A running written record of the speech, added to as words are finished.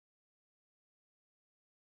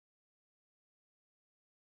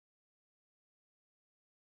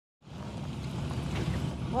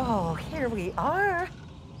Oh, here we are.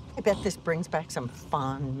 I bet this brings back some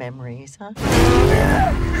fond memories, huh?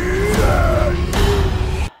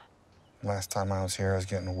 Last time I was here, I was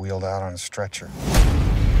getting wheeled out on a stretcher.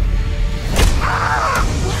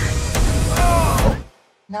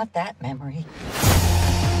 Not that memory.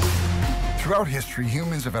 Throughout history,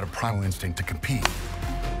 humans have had a primal instinct to compete,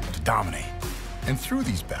 to dominate. And through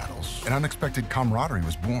these battles, an unexpected camaraderie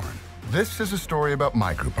was born. This is a story about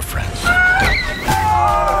my group of friends.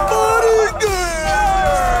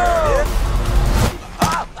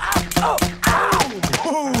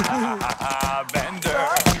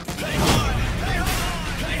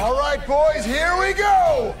 All right, boys, here we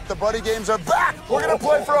go. The buddy games are back. We're gonna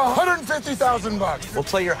play for $150,000. We'll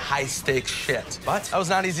play your high-stakes shit. What? That was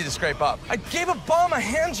not easy to scrape up. I gave a bum a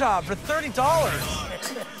hand job for $30.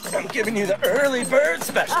 I'm giving you the early bird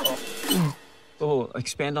special. Oh,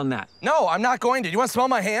 expand on that. No, I'm not going to. You want to smell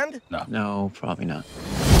my hand? No. No, probably not.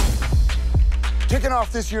 Kicking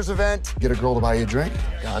off this year's event, get a girl to buy you a drink.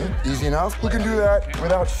 Done. Easy enough. Who can do that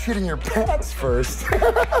without shitting your pants first?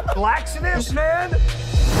 Laxatives, man!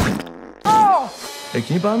 Oh! Hey,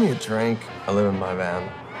 can you buy me a drink? I live in my van.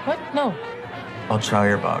 What? No. I'll chow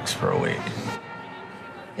your box for a week.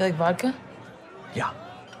 You like vodka? Yeah.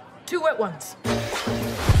 2 wet ones.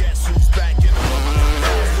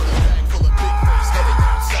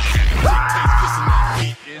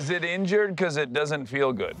 Is it injured? Because it doesn't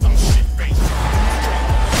feel good.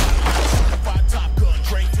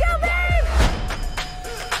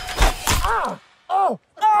 Oh!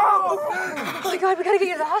 Oh my God, we gotta get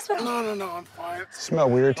you to the hospital. No, I'm fine. Smell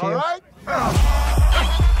weird to you? All right?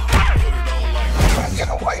 I'm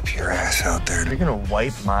gonna wipe your ass out there. You're gonna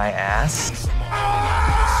wipe my ass?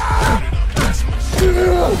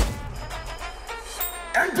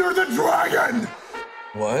 Enter the dragon!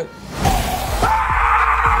 What?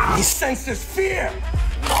 He senses fear!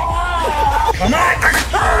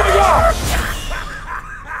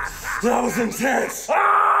 That was intense!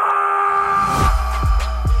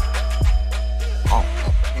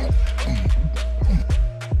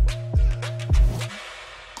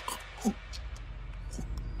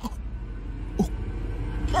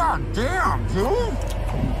 God damn, dude!